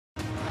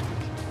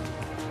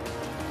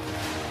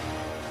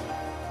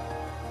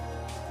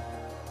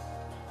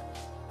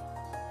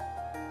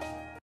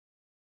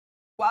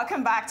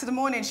Welcome back to the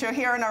morning show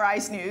here on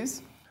Arise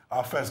News.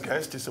 Our first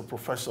guest is a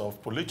professor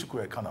of political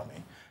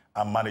economy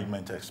and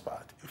management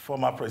expert, a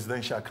former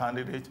presidential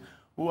candidate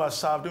who has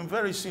served in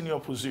very senior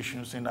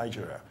positions in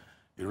Nigeria.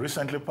 He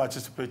recently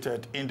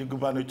participated in the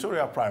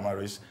gubernatorial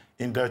primaries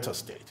in Delta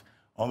State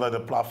under the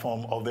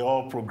platform of the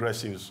All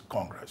Progressives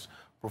Congress.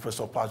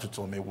 Professor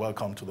Utomi,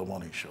 welcome to the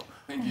morning show.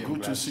 Thank you.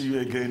 Good to see you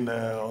again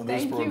on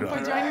this program. Thank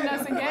you for joining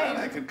us again.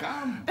 I could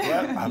come.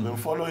 Well, I've been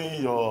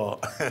following your,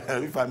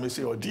 if I may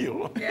say,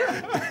 ordeal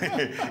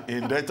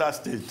in Delta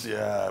State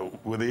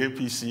with the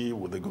APC,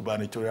 with the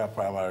gubernatorial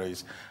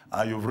primaries.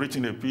 And you've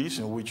written a piece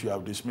in which you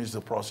have dismissed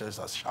the process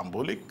as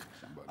shambolic,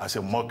 as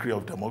a mockery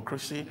of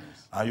democracy,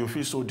 and you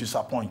feel so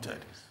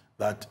disappointed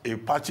that a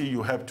party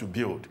you helped to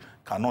build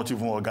cannot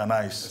even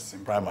organize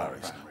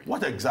primaries.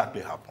 What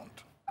exactly happened?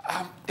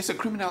 It's a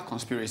criminal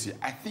conspiracy.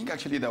 I think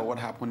actually that what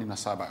happened in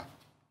Asaba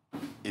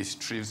is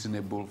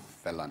treasonable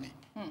felony.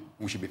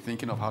 We should be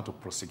thinking of how to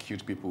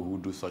prosecute people who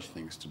do such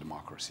things to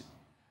democracy.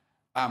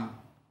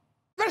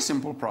 Very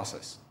simple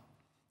process.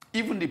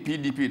 Even the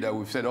PDP that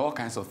we've said all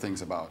kinds of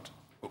things about,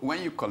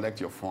 when you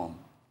collect your form,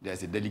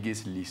 there's a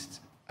delegates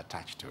list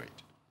attached to it.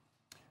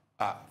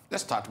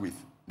 Let's start with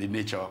the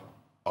nature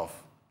of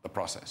the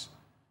process.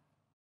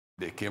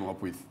 They came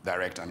up with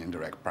direct and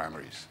indirect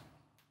primaries.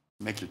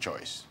 Make your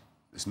choice.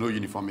 There's no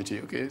uniformity.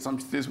 Okay, some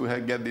states will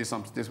get this,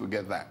 some states will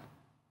get that.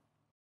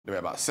 There were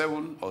about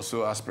 7 or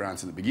so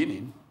aspirants in the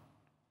beginning.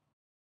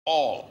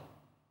 All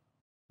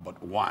but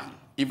one.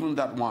 Even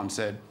that one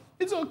said,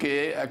 it's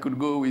okay, I could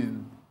go with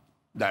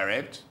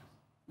direct,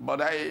 but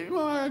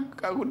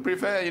I would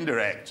prefer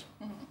indirect.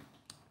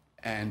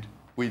 And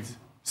with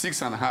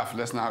 6.5,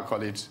 let's now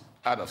call it,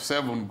 out of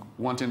 7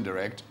 wanting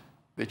direct,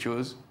 they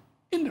chose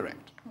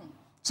indirect.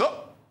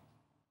 So,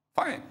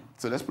 fine.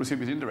 So let's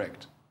proceed with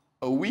indirect.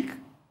 A week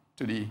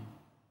to the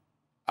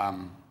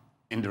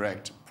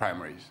indirect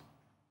primaries,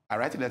 I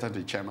write a letter to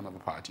the chairman of the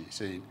party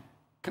saying,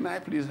 can I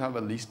please have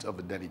a list of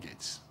the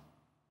delegates?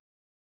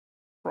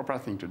 Proper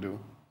thing to do.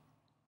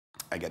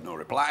 I get no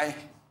reply.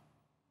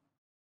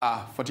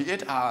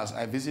 48 hours,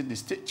 I visit the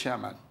state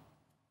chairman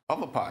of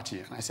the party,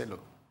 and I said,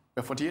 look,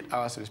 we're 48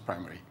 hours to this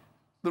primary.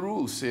 The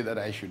rules say that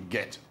I should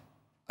get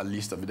a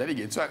list of the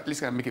delegates, so at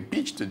least I can make a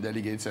pitch to the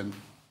delegates. And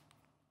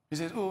he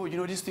says, oh, you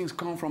know, these things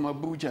come from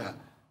Abuja.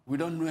 We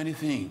don't know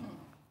anything.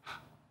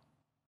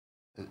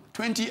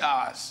 20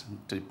 hours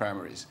to the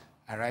primaries.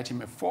 I write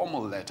him a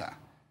formal letter,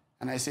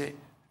 and I say,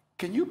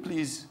 can you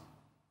please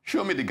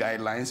show me the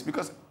guidelines?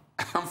 Because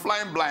I'm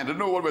flying blind. I don't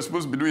know what we're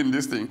supposed to be doing in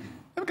this thing.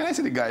 Can I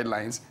see the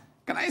guidelines?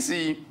 Can I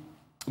see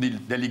the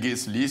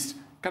delegates list?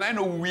 Can I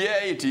know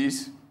where it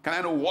is? Can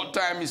I know what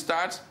time it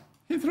starts?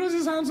 He throws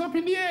his hands up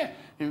in the air.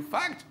 In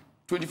fact,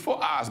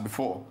 24 hours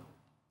before,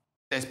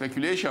 there's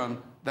speculation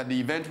that the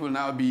event will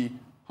now be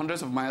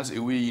hundreds of miles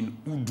away in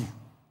Udu,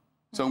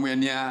 somewhere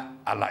near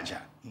Alaja.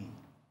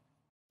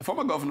 The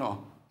former governor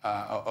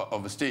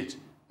of the state,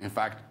 in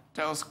fact,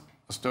 tells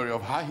a story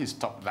of how he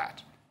stopped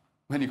that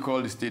when he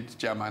called the state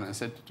chairman and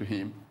said to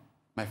him,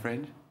 my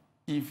friend,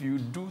 if you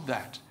do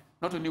that,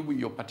 not only will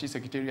your party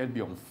secretariat be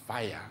on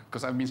fire,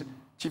 because I've been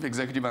chief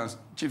executive and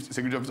chief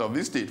secretary officer of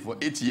this state for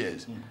 8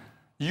 years,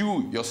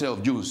 you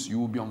yourself, Jones, you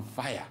will be on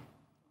fire.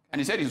 And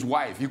he said his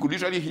wife, he could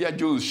literally hear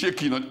Jones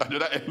shaking at the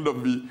other end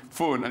of the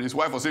phone, and his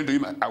wife was saying to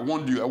him, I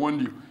warned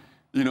you,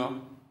 you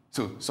know.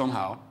 So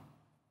somehow,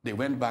 they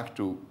went back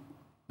to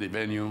the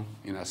venue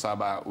in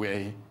Asaba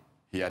where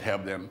he had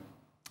helped them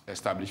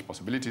establish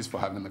possibilities for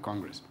having the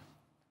Congress.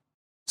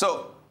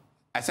 So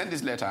I sent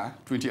this letter,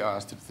 20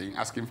 hours to the thing,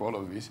 asking for all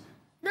of this.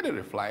 I get a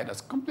reply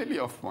that's completely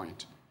off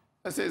point.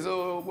 That says,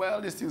 oh, well,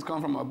 these things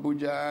come from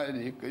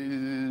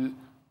Abuja.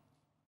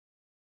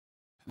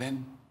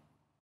 Then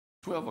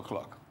 12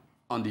 o'clock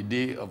on the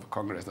day of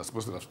Congress that's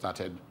supposed to have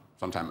started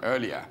sometime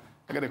earlier,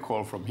 I get a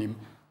call from him.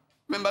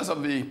 Members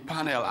of the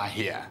panel are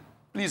here.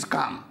 Please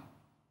come.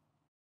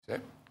 See?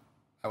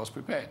 I was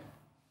prepared.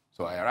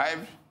 So I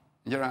arrived.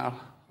 General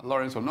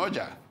Lawrence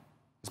Onoja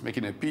is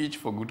making a pitch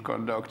for good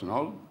conduct and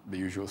all the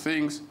usual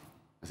things.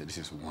 I said, this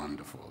is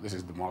wonderful. This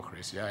is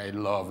democracy. I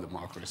love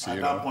democracy. At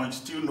that point,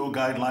 still no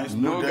guidelines,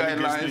 no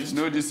guidelines,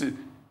 no decision.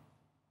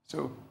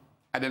 So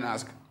I then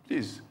asked,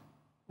 please,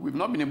 we've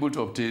not been able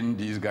to obtain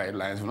these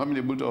guidelines. We've not been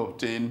able to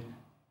obtain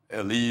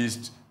a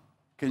list.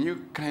 Can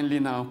you kindly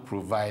now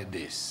provide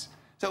this?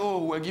 So,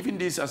 oh, we're giving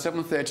this at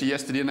 7:30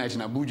 yesterday night in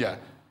Abuja.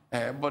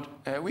 But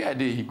where are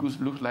they? He goes,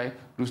 looks like.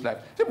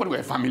 Say, but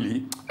we're a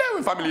family. Yeah, we're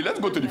a family. Let's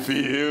go to the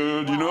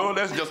field, you know.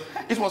 Let's just.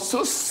 It was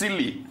so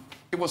silly.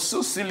 It was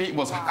so silly. It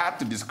was hard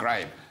to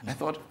describe. I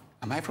thought,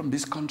 am I from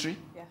this country?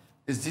 Yeah.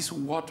 Is this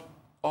what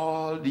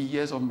all the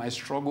years of my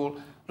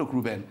struggle? Look,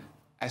 Ruben,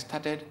 I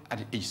started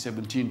at age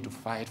 17 to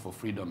fight for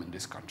freedom in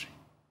this country.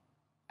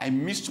 I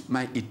missed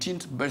my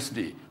 18th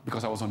birthday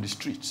because I was on the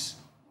streets.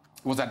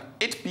 It was at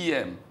 8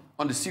 p.m.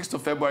 on the 6th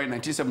of February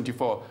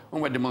 1974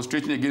 when we were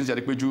demonstrating against the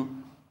Adepeju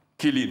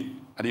killing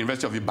at the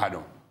University of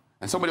Ibadan.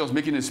 And somebody was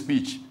making a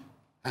speech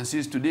and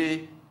says,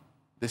 today,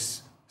 the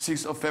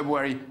 6th of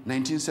February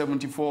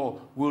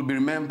 1974 will be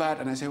remembered.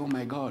 And I say, oh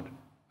my God,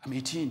 I'm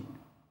 18.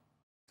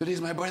 Today is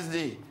my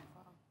birthday.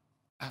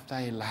 After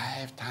a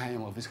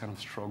lifetime of this kind of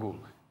struggle,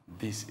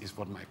 this is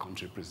what my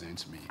country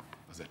presents me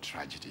as a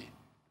tragedy.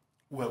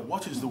 Well,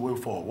 what is the way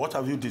forward? What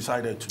have you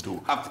decided to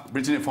do? I've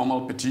written a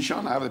formal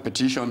petition. I have a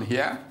petition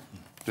here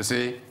to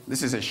say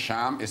this is a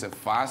sham, it's a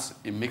farce,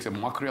 it makes a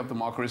mockery of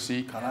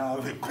democracy. Can I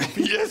have a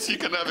copy? Yes, you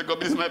can have a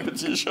copy. This is my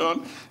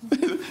petition.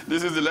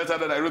 This is the letter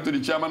that I wrote to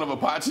the chairman of a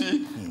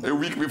party a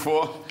week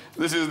before.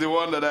 This is the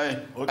one that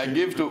I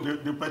gave to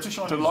the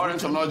petition to is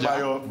Lawrence written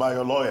Onoja. by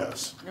your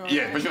lawyers.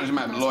 Yes, petition is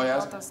by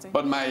lawyers.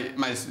 But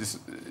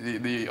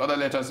the other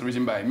letters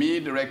written by me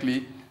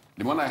directly,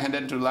 the one I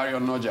handed to Larry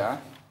Onoja,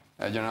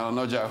 General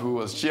Onoja, who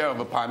was chair of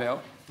a panel,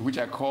 which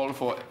I called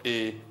for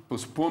a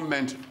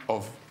postponement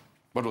of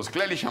what was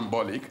clearly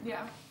shambolic.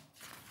 Yeah.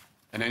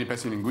 And any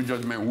person in good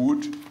judgment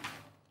would,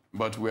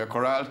 but we're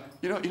corralled.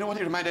 You know what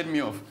it reminded me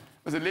of? There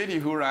was a lady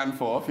who ran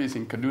for office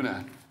in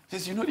Kaduna. She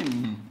says, you know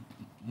the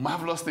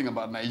marvelous thing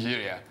about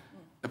Nigeria?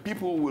 The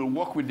people will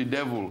work with the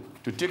devil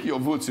to take your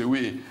votes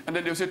away. And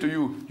then they'll say to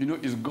you, you know,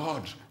 it's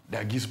God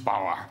that gives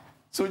power.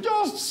 So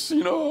just,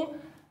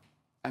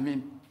 I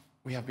mean,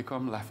 we have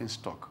become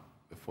laughingstock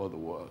before the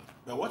world.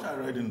 Now, what I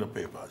read in the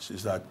papers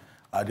is that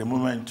at the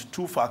moment,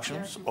 two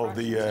factions of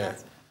the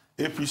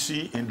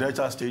APC in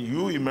Delta State,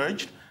 you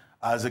emerged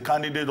as a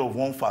candidate of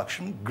one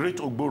faction. Great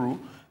Ogboru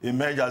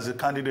emerged as a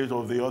candidate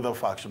of the other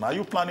faction. Are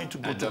you planning to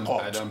go to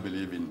court? I don't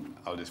believe in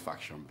all this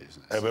faction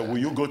business. But will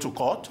you go to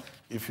court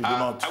if you do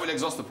not? I will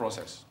exhaust the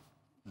process.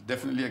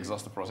 Definitely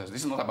exhaust the process.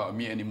 This is not about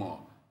me anymore.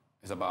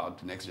 It's about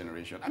the next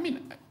generation. I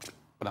mean,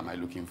 what am I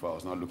looking for? I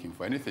was not looking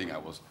for anything. I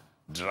was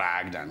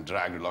dragged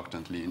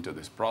reluctantly into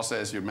this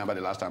process. You remember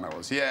the last time I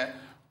was here.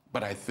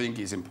 But I think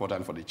it's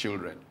important for the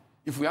children.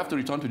 If we have to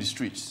return to the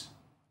streets,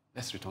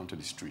 let's return to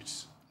the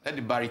streets. Let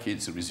the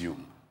barricades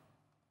resume.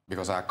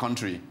 Because our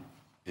country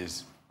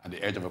is at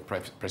the edge of a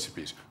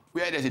precipice,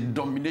 where there's a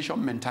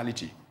domination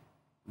mentality,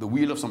 the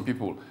will of some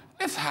people.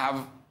 Let's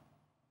have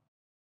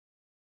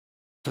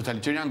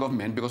totalitarian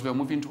government because we're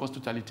moving towards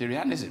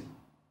totalitarianism.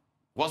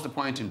 What's the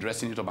point in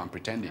dressing it up and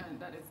pretending? And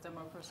that is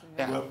democracy.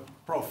 Yeah. Well,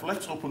 Prof,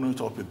 let's open it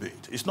up a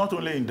bit. It's not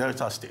only in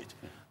Delta State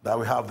that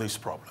we have this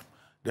problem.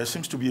 There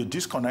seems to be a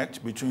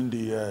disconnect between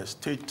the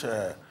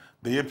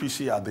the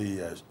APC at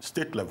the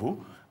state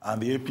level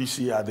and the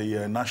APC at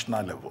the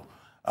national level.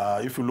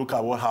 If you look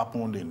at what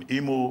happened in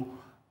Imo,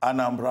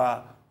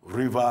 Anambra,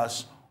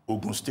 Rivers,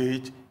 Ogun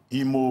State,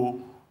 Imo,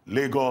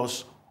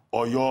 Lagos,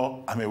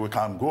 Oyo, I mean, we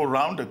can go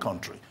around the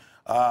country.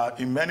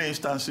 In many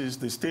instances,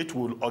 the state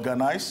will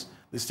organize,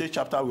 the state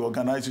chapter will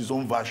organize its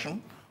own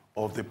version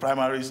of the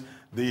primaries.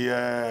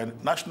 The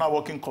National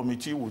Working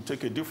Committee will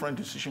take a different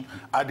decision.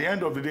 At the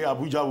end of the day,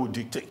 Abuja will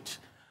dictate.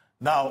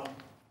 Now,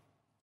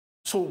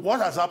 so what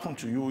has happened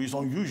to you is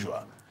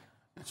unusual.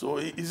 So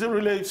is it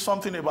really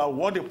something about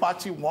what the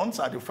party wants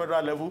at the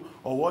federal level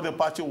or what the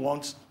party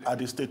wants at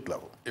the state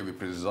level? It would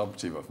be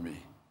presumptive of me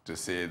to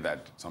say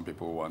that some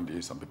people want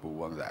this, some people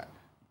want that.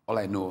 All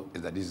I know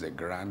is that this is a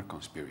grand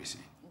conspiracy.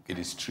 Okay. It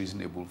is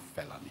treasonable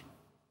felony,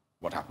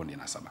 what happened in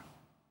Asaba.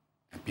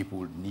 And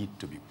people need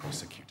to be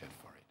prosecuted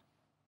for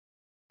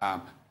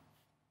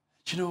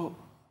it.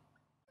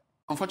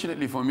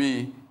 Unfortunately for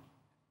me,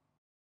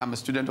 I'm a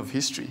student of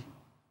history.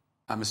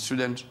 I'm a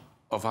student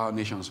of how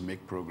nations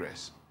make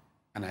progress.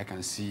 And I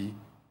can see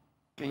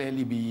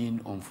clearly being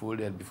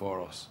unfolded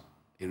before us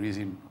a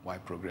reason why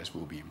progress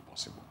will be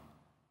impossible.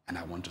 And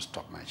I want to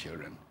stop my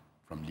children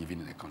from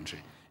living in a country.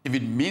 If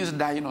it means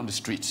dying on the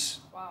streets,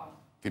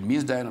 if it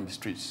means dying on the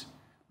streets,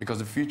 because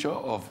the future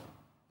of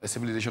a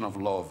civilization of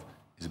love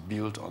is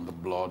built on the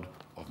blood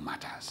of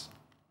martyrs.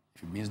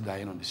 If it means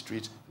dying on the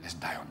streets, let's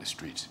die on the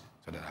streets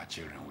so that our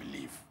children will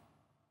live.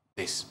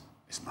 This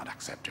is not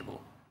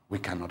acceptable. We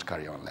cannot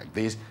carry on like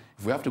this.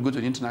 If we have to go to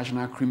the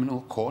International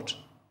Criminal Court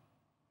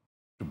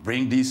to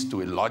bring this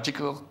to a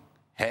logical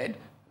head,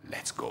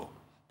 let's go.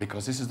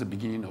 Because this is the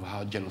beginning of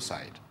how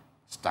genocide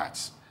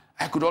starts.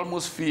 I could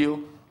almost feel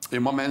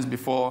in moments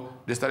before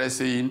they started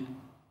saying,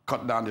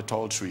 cut down the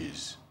tall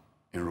trees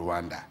in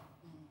Rwanda.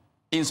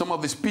 In some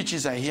of the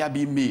speeches I hear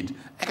being made,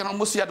 I can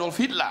almost see Adolf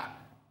Hitler.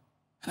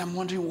 And I'm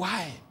wondering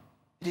why.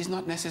 It is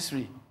not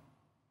necessary.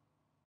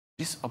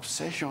 This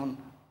obsession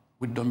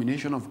with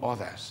domination of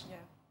others. Yeah.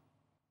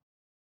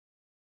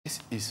 This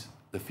is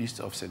the feast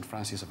of St.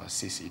 Francis of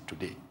Assisi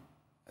today.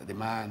 The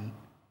man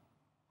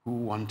who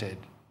wanted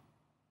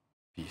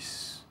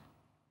peace,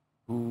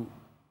 who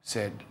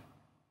said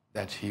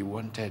that he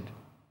wanted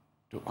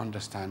to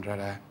understand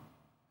rather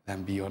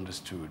than be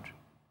understood.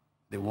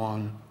 The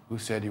one who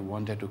said he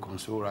wanted to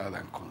console rather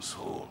than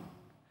console.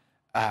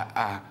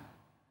 That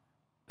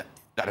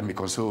I be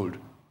consoled.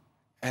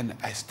 And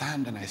I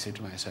stand and I say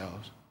to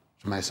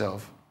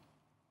myself,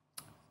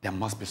 there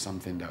must be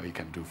something that we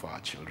can do for our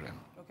children.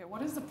 Okay,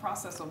 what is the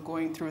process of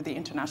going through the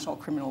International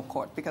Criminal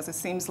Court? Because it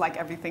seems like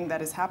everything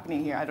that is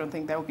happening here, I don't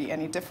think there will be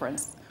any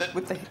difference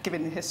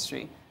given the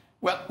history.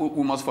 Well,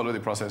 we must follow the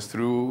process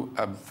through.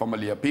 I've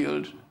formally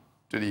appealed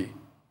to the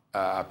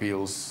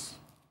appeals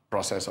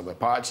process of the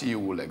party.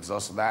 We'll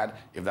exhaust that.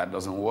 If that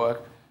doesn't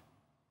work,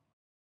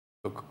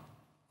 look,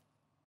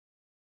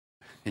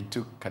 he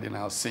took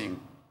Cardinal Singh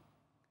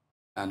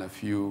and a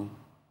few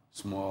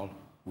small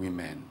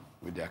women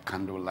with their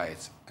candle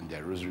lights and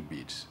their rosary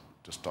beads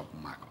to stop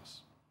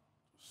Marcos.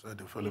 Set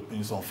the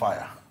Philippines on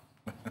fire.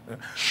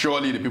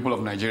 Surely the people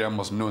of Nigeria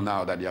must know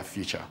now that their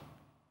future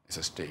is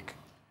at stake.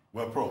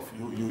 Well, Prof,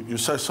 you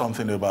said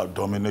something about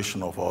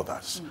domination of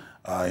others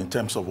in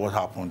terms of what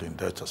happened in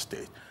Delta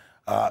State.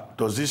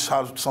 Does this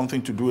have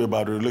something to do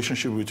about the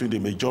relationship between the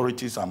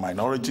majorities and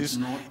minorities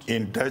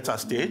in Delta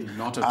State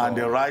and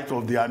the right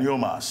of the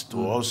Anyomas to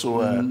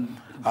also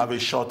have a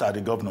shot at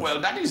the governor?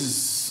 Well, that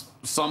is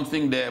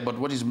something there, but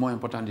what is more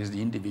important is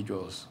the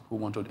individuals who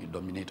want to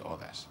dominate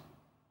others.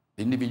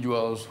 The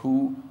individuals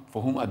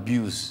for whom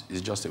abuse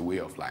is just a way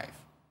of life,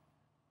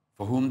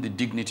 for whom the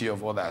dignity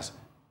of others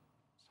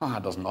somehow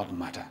does not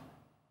matter.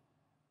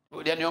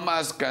 The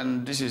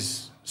Anyomas this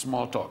is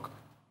small talk.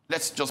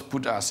 Let's just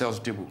put ourselves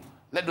at the table.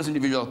 Let those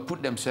individuals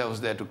put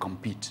themselves there to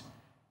compete.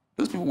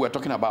 Those people we're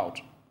talking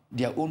about,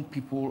 their own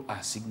people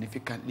are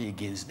significantly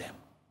against them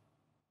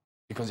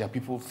because their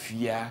people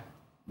fear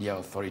their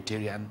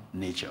authoritarian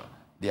nature,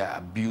 their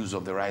abuse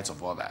of the rights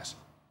of others.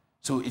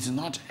 So it's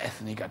not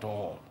ethnic at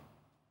all.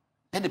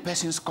 Let the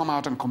persons come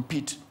out and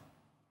compete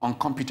on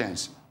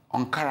competence,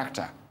 on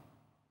character.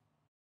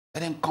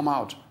 Let them come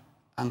out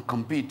and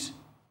compete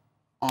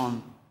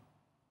on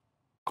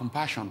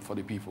compassion for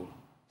the people.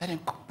 Let them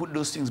put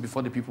those things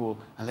before the people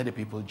and let the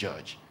people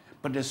judge.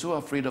 But they're so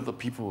afraid of the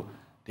people,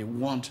 they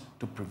want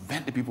to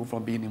prevent the people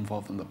from being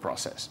involved in the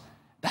process.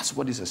 That's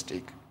what is at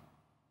stake.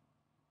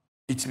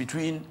 It's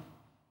between,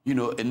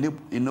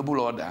 a noble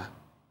order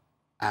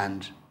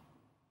and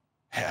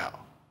hell.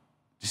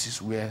 This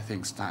is where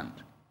things stand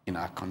in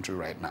our country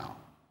right now.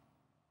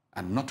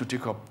 And not to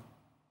take up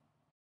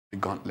the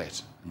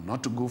gauntlet, and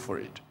not to go for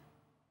it,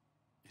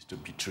 is to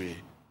betray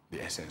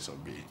the essence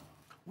of being.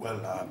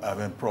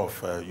 Well,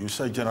 Prof, you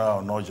said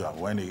General Onoja,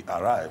 when he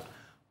arrived,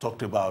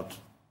 talked about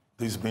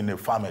this being a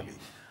family.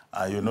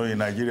 In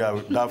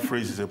Nigeria, that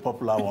phrase is a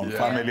popular one,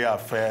 family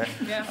affair.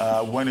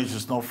 Yeah. When it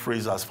is not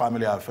phrased as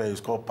family affair, it's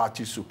called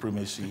party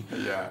supremacy.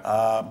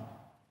 Yeah.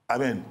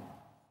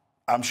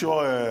 I'm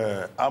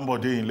sure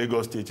Ambode in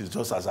Lagos State is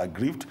just as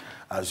aggrieved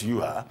as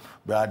you are.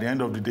 But at the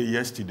end of the day,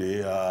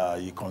 yesterday,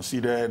 he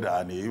considered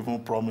and he even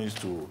promised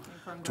to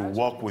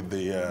work with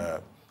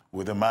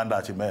the man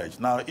that emerged.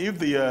 Now, if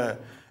the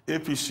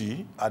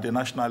APC at the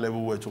national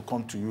level were to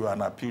come to you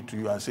and appeal to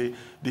you and say,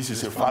 this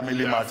is a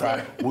family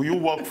matter, will you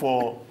work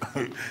for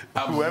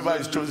whoever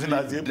is chosen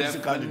as the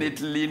APC candidate?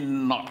 Definitely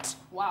not.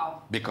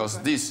 Wow. Because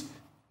this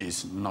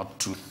is not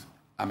truth.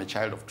 I'm a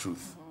child of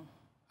truth.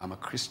 I'm a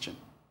Christian.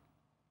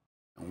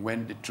 And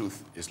when the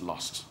truth is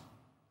lost,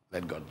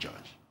 let God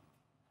judge.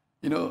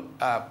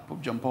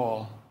 Pope John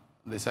Paul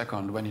II,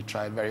 when he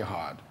tried very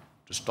hard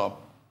to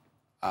stop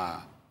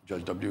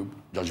W.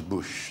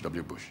 Bush,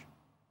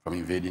 from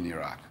invading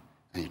Iraq.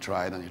 And he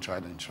tried and he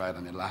tried and he tried,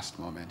 and at the last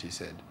moment he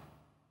said,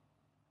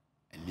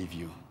 I leave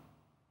you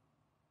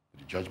to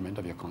the judgment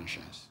of your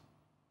conscience,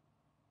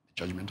 the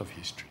judgment of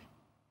history,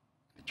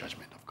 the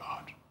judgment of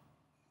God.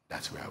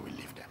 That's where we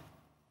leave them.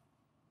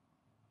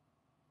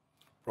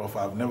 Prof,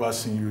 I've never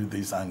seen you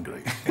this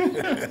angry.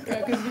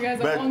 Because you guys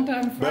are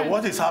long-time friends. But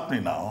what is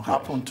happening now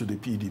happened to the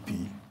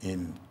PDP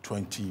in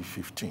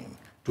 2014,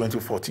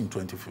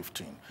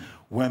 2015,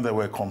 when there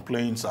were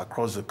complaints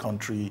across the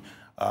country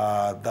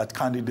that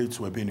candidates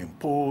were being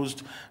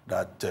imposed,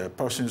 that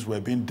persons were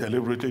being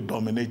deliberately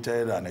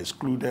dominated and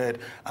excluded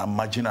and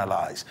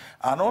marginalized.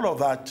 And all of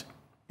that,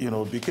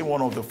 became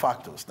one of the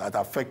factors that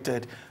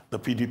affected the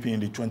PDP in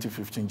the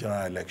 2015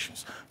 general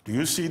elections. Do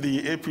you see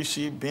the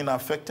APC being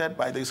affected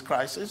by this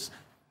crisis?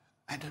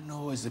 I don't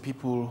know. It's the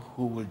people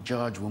who will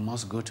judge. We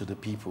must go to the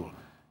people.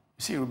 You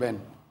see,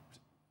 Ruben,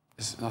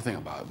 it's nothing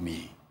about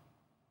me.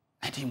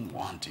 I didn't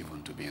want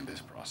even to be in this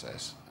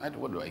process.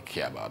 What do I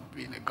care about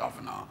being a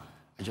governor?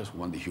 I just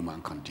want the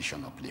human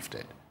condition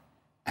uplifted.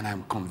 And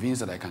I'm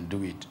convinced that I can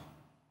do it.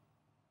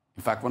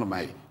 In fact, one of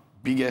my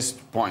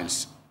biggest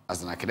points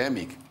as an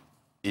academic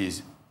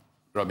is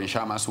Robin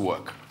Sharma's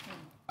work,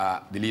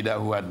 the leader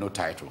who had no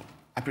title.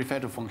 I prefer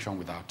to function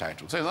without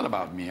title. So it's not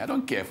about me. I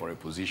don't care for a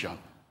position.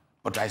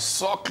 But I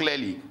saw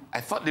clearly, I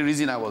thought the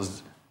reason I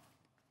was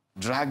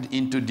dragged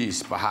into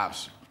this,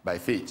 perhaps by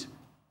fate,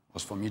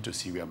 was for me to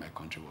see where my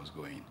country was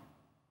going.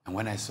 And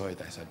when I saw it,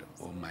 I said,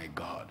 oh my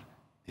God,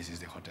 this is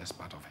the hottest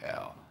part of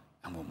hell,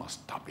 and we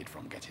must stop it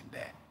from getting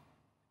there.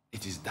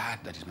 It is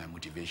that is my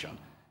motivation.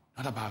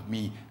 Not about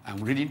me.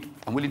 I'm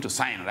willing to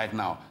sign right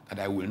now that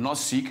I will not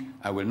seek,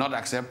 I will not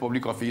accept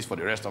public office for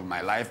the rest of my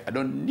life. I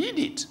don't need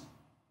it.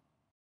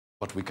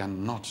 But we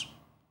cannot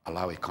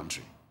allow a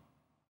country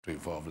to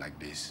evolve like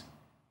this.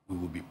 We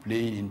will be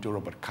playing into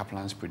Robert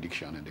Kaplan's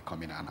prediction in the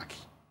coming anarchy,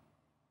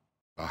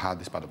 about how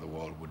this part of the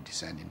world would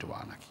descend into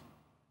anarchy.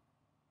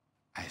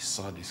 I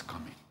saw this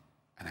coming,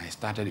 and I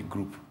started a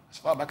group as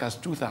far back as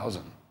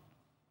 2000.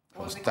 It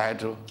was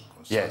titled,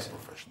 yes.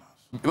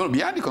 Professionals.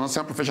 Behind the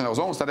concerned professionals,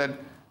 almost started.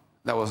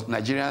 That was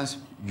Nigerians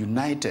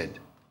United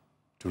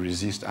to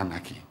Resist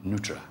Anarchy,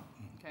 Nutra.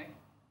 Okay.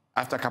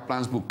 After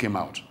Kaplan's book came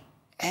out.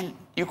 And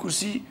you could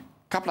see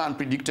Kaplan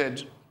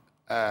predicted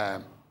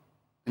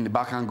in the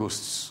Balkan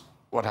Ghosts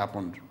what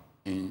happened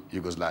in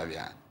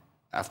Yugoslavia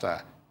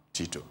after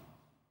Tito.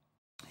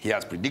 He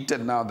has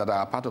predicted now that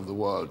our part of the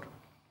world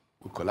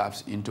will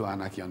collapse into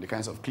anarchy on the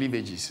kinds of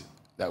cleavages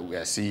that we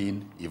are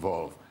seeing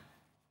evolve.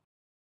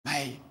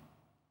 My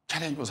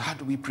challenge was, how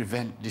do we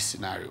prevent this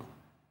scenario?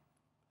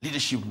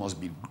 Leadership must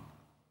be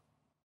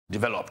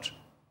developed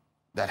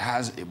that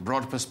has a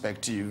broad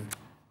perspective,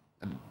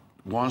 that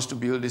wants to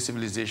build a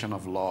civilization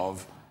of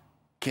love,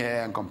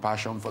 care and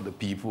compassion for the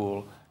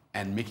people,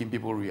 and making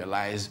people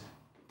realize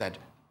that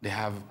they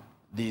have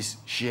this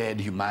shared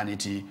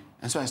humanity.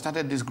 And so I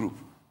started this group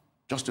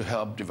just to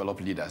help develop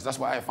leaders. That's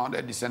why I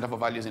founded the Center for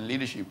Values in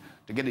Leadership,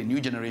 to get a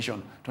new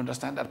generation to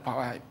understand that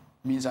power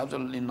means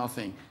absolutely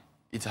nothing.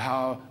 It's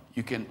how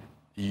you can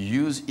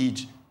use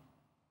it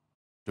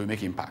to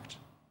make impact.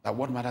 That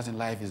what matters in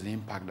life is the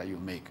impact that you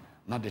make,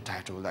 not the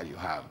title that you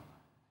have.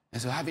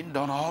 And so having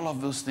done all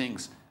of those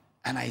things,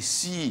 and I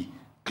see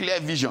clear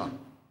vision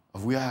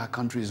of where our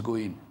country is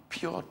going,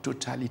 pure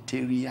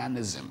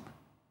totalitarianism,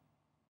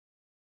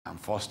 I'm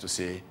forced to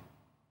say,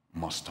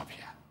 must stop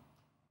here.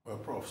 Well,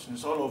 Prof,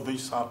 since all of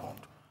this happened,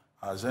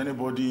 has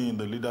anybody in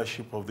the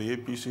leadership of the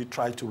APC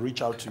tried to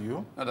reach out to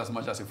you? Not as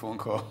much as a phone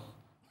call.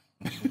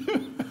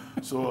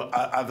 So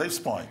at this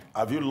point,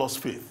 have you lost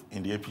faith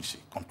in the APC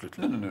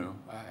completely? No,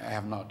 I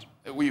have not.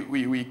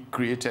 We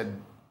created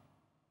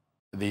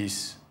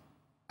this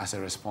as a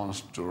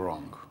response to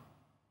wrong.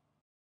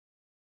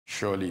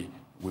 Surely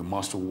we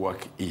must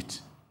work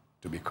it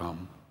to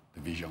become the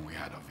vision we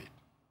had of it.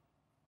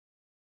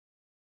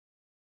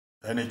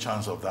 Any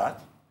chance of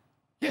that?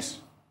 Yes,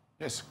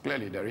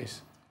 clearly there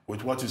is.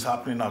 With what is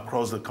happening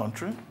across the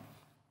country?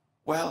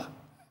 Well,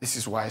 this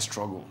is why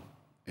struggle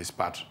is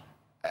part.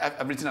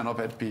 I've written an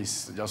op-ed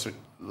piece just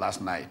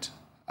last night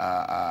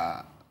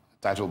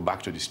titled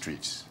Back to the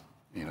Streets,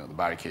 the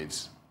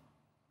barricades,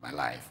 my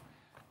life.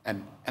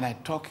 And I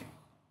talk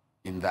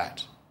in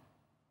that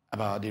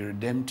about the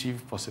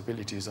redemptive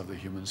possibilities of the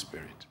human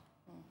spirit.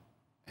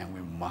 And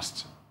we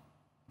must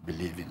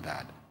believe in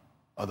that.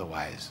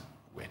 Otherwise,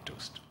 we're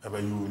toast.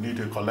 But you need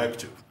a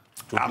collective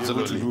to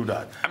Absolutely. be able to do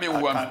that. I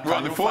mean, we're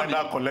on the phone. Find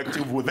that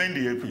collective within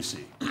the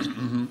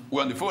APC?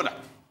 We're on the phone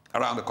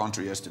around the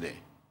country yesterday.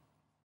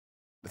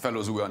 The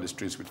fellows who were on the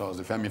streets with us,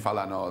 the Femi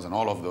Falanas and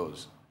all of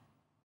those,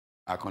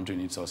 our country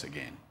needs us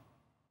again.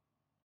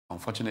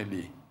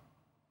 Unfortunately,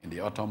 in the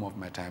autumn of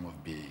my time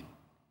of being,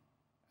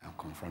 I'm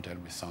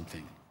confronted with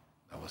something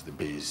that was the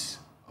base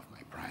of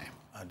my prime.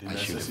 And the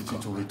necessity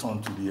to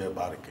return to the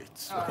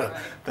barricades. Right.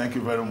 Thank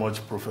you very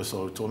much, Professor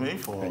Utomi,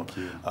 for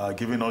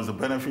giving us the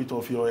benefit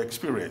of your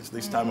experience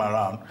this time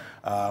around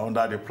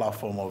under the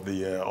platform of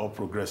the All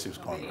Progressives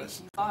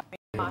Congress.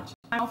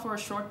 Now for a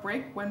short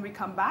break. When we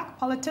come back,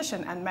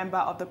 politician and member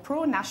of the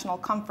Pro-National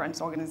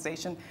Conference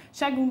organization,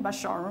 Segun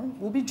Basharu,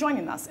 will be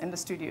joining us in the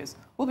studios.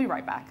 We'll be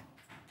right back.